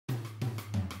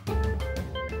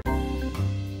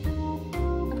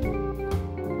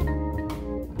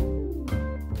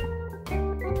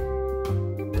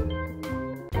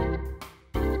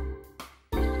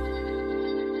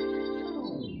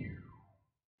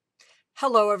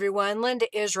Hello everyone, Linda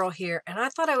Israel here, and I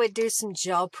thought I would do some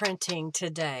gel printing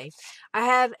today. I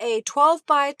have a 12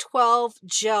 by 12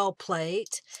 gel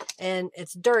plate, and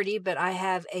it's dirty, but I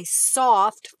have a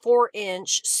soft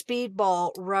 4-inch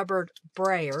speedball rubbered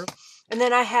brayer. And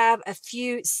then I have a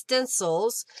few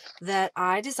stencils that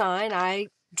I designed. I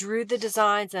drew the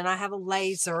designs, and I have a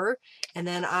laser, and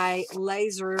then I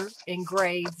laser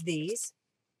engrave these.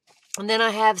 And then I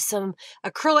have some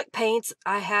acrylic paints.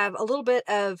 I have a little bit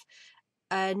of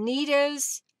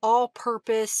Anita's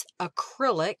all-purpose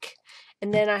acrylic,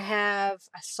 and then I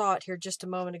saw it here just a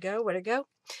moment ago. Where'd it go?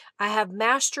 I have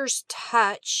Master's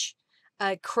Touch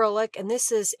acrylic, and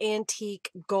this is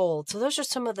antique gold. So those are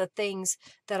some of the things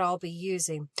that I'll be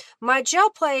using. My gel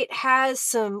plate has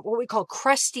some what we call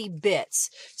crusty bits.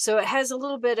 So it has a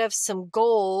little bit of some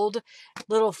gold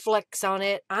little flecks on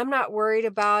it. I'm not worried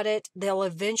about it. They'll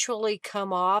eventually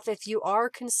come off. If you are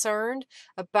concerned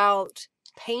about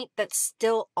paint that's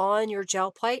still on your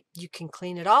gel plate, you can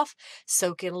clean it off,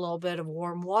 soak in a little bit of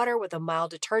warm water with a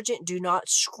mild detergent. Do not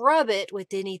scrub it with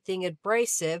anything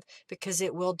abrasive because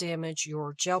it will damage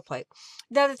your gel plate.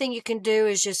 The other thing you can do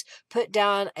is just put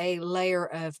down a layer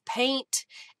of paint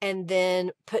and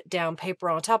then put down paper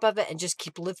on top of it and just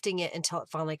keep lifting it until it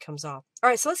finally comes off. All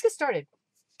right, so let's get started.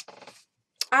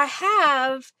 I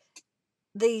have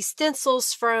the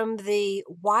stencils from the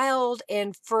Wild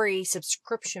and Free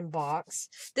subscription box.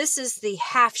 This is the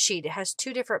half sheet. It has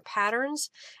two different patterns.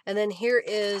 And then here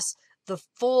is the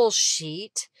full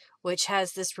sheet, which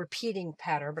has this repeating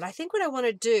pattern. But I think what I want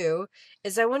to do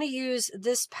is I want to use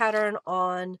this pattern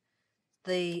on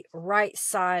the right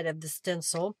side of the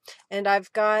stencil. And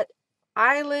I've got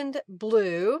Island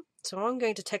Blue. So I'm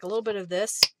going to take a little bit of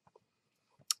this.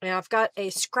 And I've got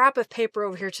a scrap of paper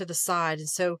over here to the side. And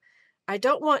so I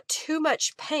don't want too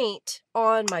much paint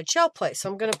on my gel plate, so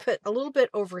I'm going to put a little bit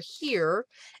over here.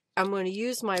 I'm going to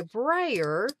use my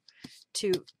brayer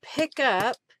to pick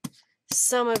up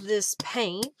some of this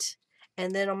paint,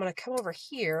 and then I'm going to come over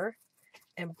here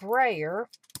and brayer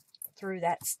through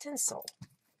that stencil.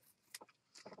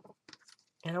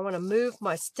 And I want to move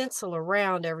my stencil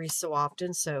around every so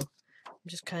often, so I'm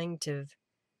just going to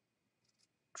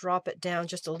drop it down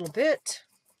just a little bit.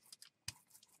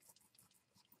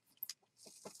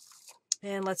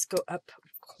 And let's go up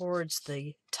towards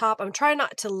the top. I'm trying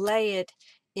not to lay it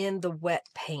in the wet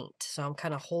paint, so I'm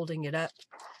kind of holding it up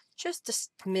just a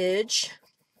smidge.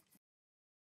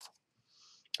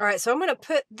 All right, so I'm going to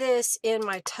put this in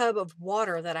my tub of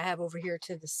water that I have over here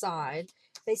to the side.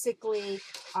 Basically,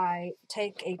 I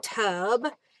take a tub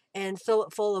and fill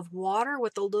it full of water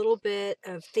with a little bit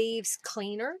of thieves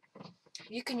cleaner.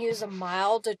 You can use a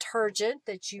mild detergent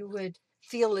that you would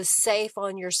feel is safe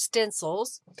on your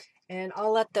stencils. And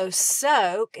I'll let those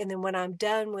soak, and then when I'm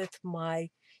done with my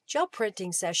gel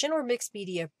printing session or mixed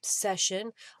media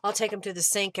session, I'll take them to the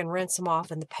sink and rinse them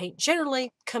off, and the paint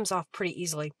generally comes off pretty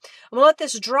easily. I'm going to let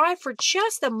this dry for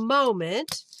just a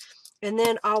moment, and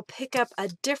then I'll pick up a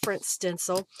different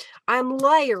stencil. I'm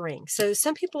layering. So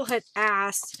some people had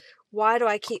asked, why do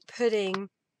I keep putting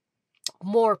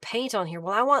more paint on here?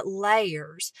 Well, I want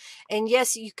layers. And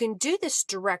yes, you can do this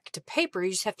direct to paper.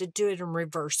 You just have to do it in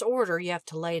reverse order. You have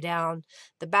to lay down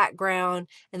the background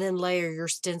and then layer your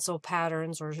stencil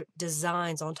patterns or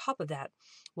designs on top of that.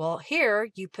 Well, here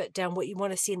you put down what you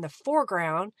want to see in the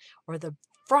foreground or the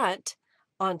front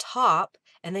on top,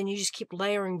 and then you just keep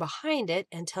layering behind it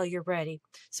until you're ready.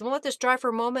 So we'll let this dry for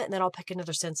a moment, and then I'll pick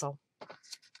another stencil.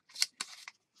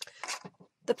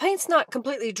 The paint's not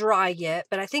completely dry yet,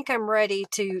 but I think I'm ready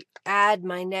to add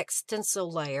my next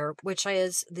stencil layer, which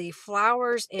is the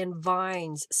Flowers and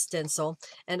Vines stencil.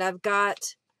 And I've got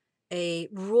a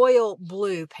royal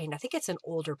blue paint. I think it's an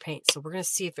older paint, so we're going to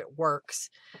see if it works.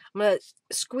 I'm going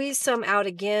to squeeze some out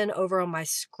again over on my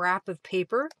scrap of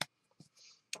paper.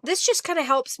 This just kind of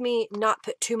helps me not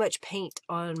put too much paint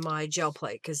on my gel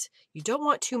plate, because you don't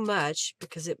want too much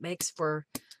because it makes for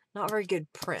not very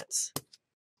good prints.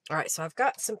 All right, so I've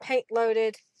got some paint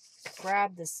loaded.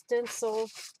 Grab the stencil.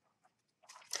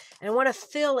 And I want to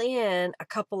fill in a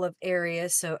couple of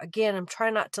areas. So again, I'm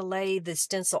trying not to lay the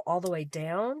stencil all the way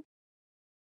down.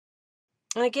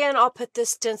 And again, I'll put this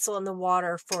stencil in the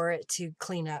water for it to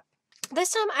clean up.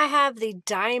 This time I have the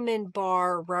Diamond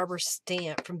Bar rubber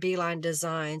stamp from Beeline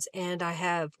Designs, and I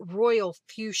have Royal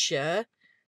Fuchsia.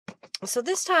 So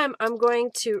this time I'm going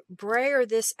to brayer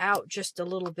this out just a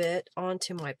little bit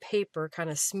onto my paper, kind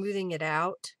of smoothing it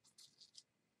out.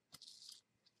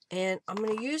 And I'm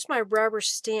going to use my rubber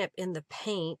stamp in the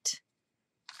paint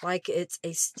like it's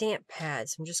a stamp pad.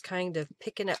 So I'm just kind of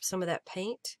picking up some of that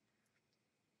paint,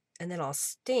 and then I'll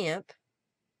stamp.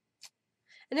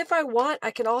 And if I want,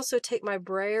 I can also take my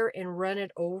brayer and run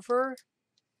it over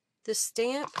the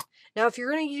stamp. Now, if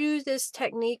you're going to use this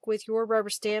technique with your rubber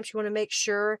stamps, you want to make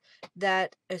sure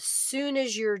that as soon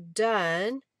as you're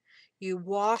done, you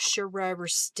wash your rubber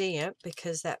stamp,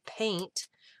 because that paint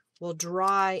will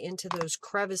dry into those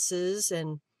crevices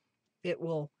and it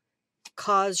will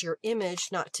cause your image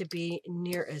not to be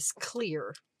near as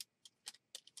clear.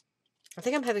 I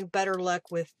think I'm having better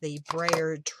luck with the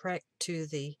brayer trick to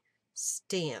the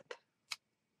stamp.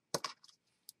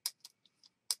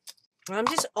 I'm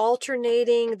just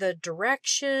alternating the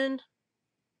direction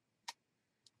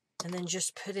and then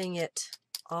just putting it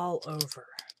all over.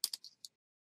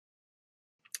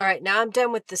 All right, now I'm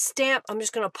done with the stamp. I'm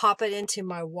just going to pop it into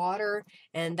my water,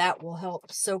 and that will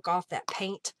help soak off that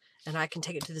paint, and I can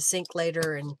take it to the sink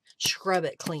later and scrub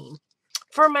it clean.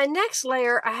 For my next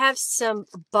layer, I have some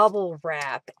bubble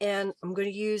wrap, and I'm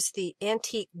going to use the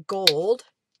antique gold.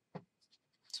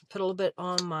 So put a little bit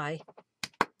on my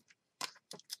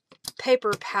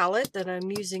paper palette that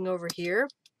I'm using over here.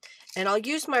 And I'll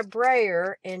use my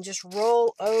brayer and just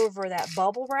roll over that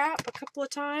bubble wrap a couple of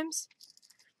times.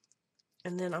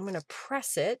 And then I'm going to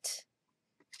press it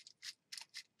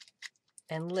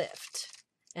and lift.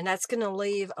 And that's going to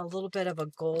leave a little bit of a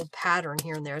gold pattern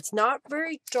here and there. It's not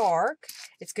very dark.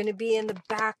 It's going to be in the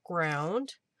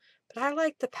background. But I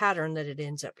like the pattern that it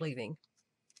ends up leaving.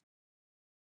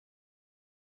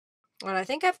 And I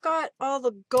think I've got all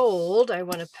the gold I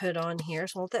want to put on here.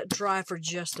 So I'll let that dry for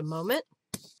just a moment.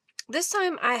 This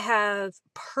time I have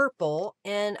purple,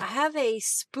 and I have a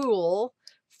spool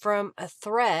from a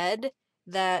thread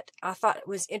that I thought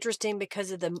was interesting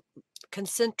because of the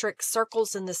concentric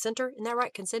circles in the center. Isn't that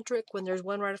right? Concentric when there's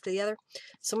one right after the other.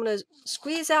 So I'm going to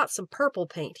squeeze out some purple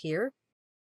paint here.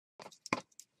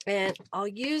 And I'll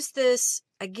use this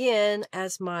again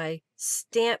as my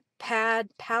stamp pad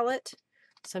palette.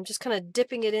 So I'm just kind of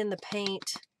dipping it in the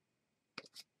paint.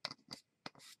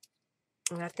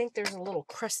 And I think there's a little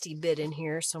crusty bit in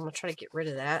here, so I'm going to try to get rid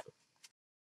of that.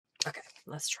 Okay,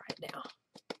 let's try it now.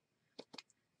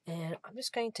 And I'm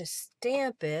just going to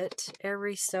stamp it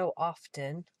every so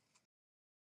often.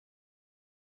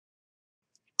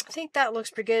 I think that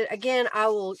looks pretty good. Again, I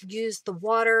will use the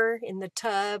water in the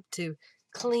tub to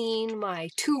clean my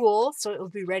tool, so it will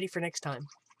be ready for next time.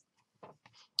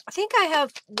 I think I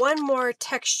have one more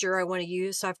texture I want to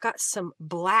use. So I've got some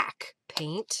black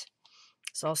paint.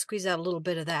 So I'll squeeze out a little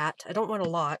bit of that. I don't want a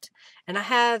lot. And I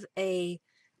have a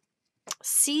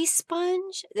sea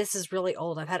sponge. This is really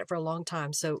old. I've had it for a long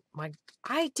time. So my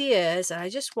idea is I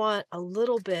just want a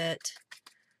little bit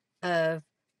of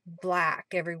black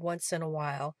every once in a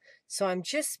while. So I'm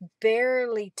just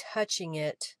barely touching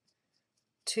it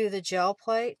to the gel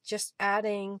plate, just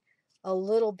adding a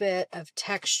little bit of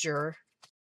texture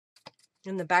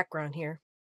in the background here.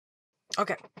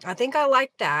 Okay, I think I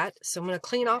like that. So I'm going to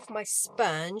clean off my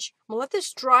sponge. I'm going to let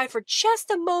this dry for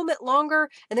just a moment longer,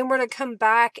 and then we're going to come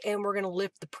back and we're going to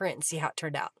lift the print and see how it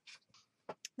turned out.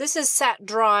 This has sat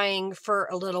drying for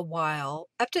a little while.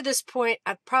 Up to this point,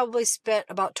 I've probably spent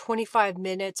about 25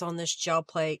 minutes on this gel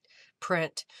plate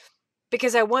print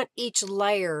because I want each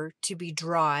layer to be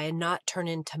dry and not turn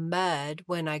into mud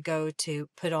when I go to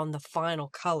put on the final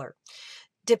color.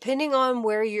 Depending on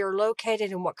where you're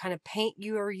located and what kind of paint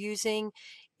you are using,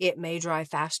 it may dry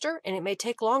faster and it may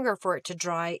take longer for it to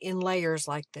dry in layers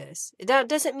like this. That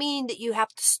doesn't mean that you have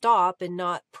to stop and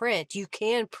not print. You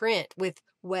can print with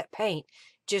wet paint.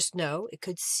 Just know it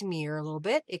could smear a little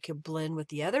bit. It could blend with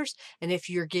the others. And if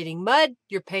you're getting mud,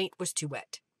 your paint was too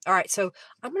wet. All right, so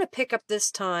I'm going to pick up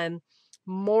this time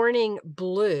Morning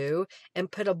Blue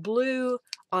and put a blue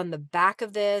on the back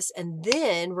of this, and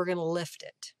then we're going to lift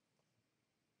it.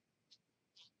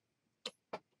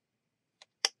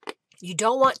 You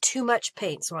don't want too much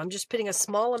paint, so I'm just putting a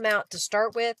small amount to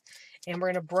start with, and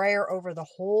we're going to brayer over the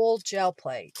whole gel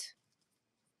plate.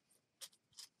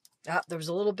 Ah, there was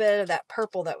a little bit of that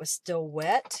purple that was still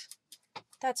wet.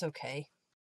 That's okay.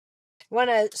 You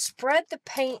want to spread the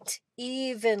paint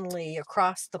evenly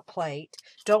across the plate.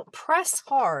 Don't press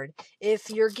hard.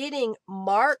 If you're getting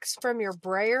marks from your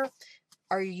brayer,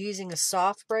 are you using a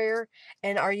soft brayer?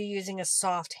 And are you using a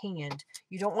soft hand?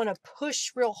 You don't want to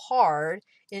push real hard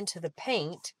into the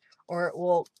paint or it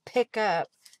will pick up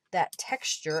that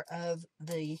texture of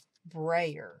the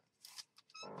brayer.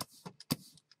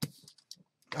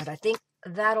 But I think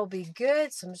that'll be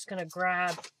good. So I'm just going to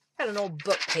grab, I've got an old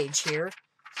book page here.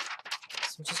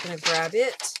 So I'm just going to grab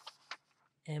it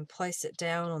and place it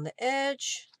down on the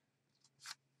edge.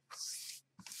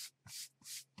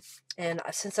 And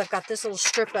since I've got this little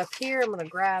strip up here, I'm going to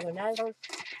grab another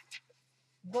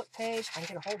book page. I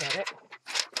can get a hold of it.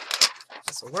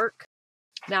 this will work.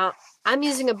 Now, I'm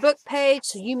using a book page,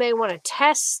 so you may want to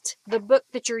test the book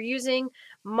that you're using.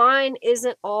 Mine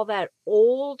isn't all that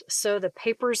old, so the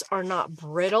papers are not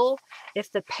brittle.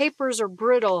 If the papers are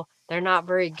brittle, they're not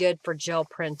very good for gel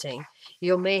printing.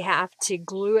 You may have to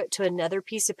glue it to another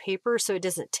piece of paper so it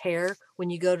doesn't tear when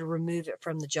you go to remove it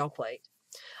from the gel plate.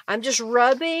 I'm just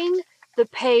rubbing the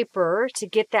paper to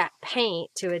get that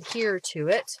paint to adhere to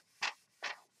it.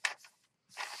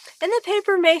 And the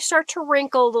paper may start to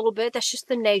wrinkle a little bit. That's just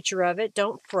the nature of it.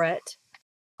 Don't fret.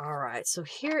 All right, so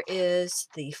here is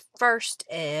the first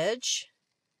edge.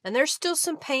 And there's still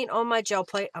some paint on my gel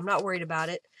plate. I'm not worried about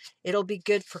it. It'll be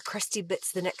good for crusty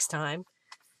bits the next time.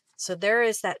 So there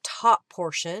is that top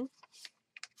portion.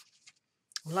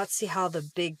 Let's see how the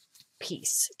big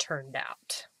piece turned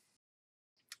out.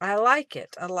 I like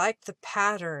it. I like the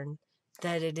pattern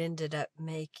that it ended up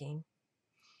making.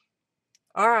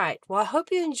 All right, well, I hope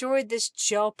you enjoyed this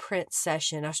gel print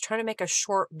session. I was trying to make a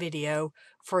short video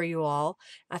for you all.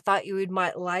 I thought you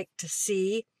might like to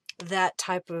see that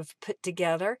type of put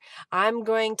together. I'm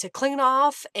going to clean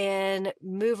off and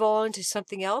move on to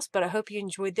something else, but I hope you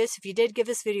enjoyed this. If you did, give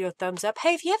this video a thumbs up.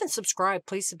 Hey, if you haven't subscribed,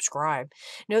 please subscribe.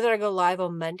 Know that I go live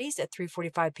on Mondays at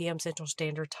 3:45 p.m. Central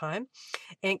Standard Time.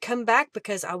 And come back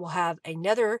because I will have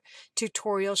another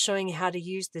tutorial showing you how to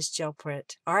use this gel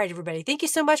print. All right, everybody. Thank you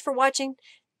so much for watching.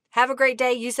 Have a great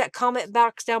day. Use that comment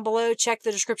box down below. Check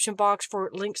the description box for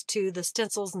links to the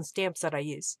stencils and stamps that I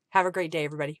use. Have a great day,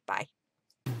 everybody. Bye.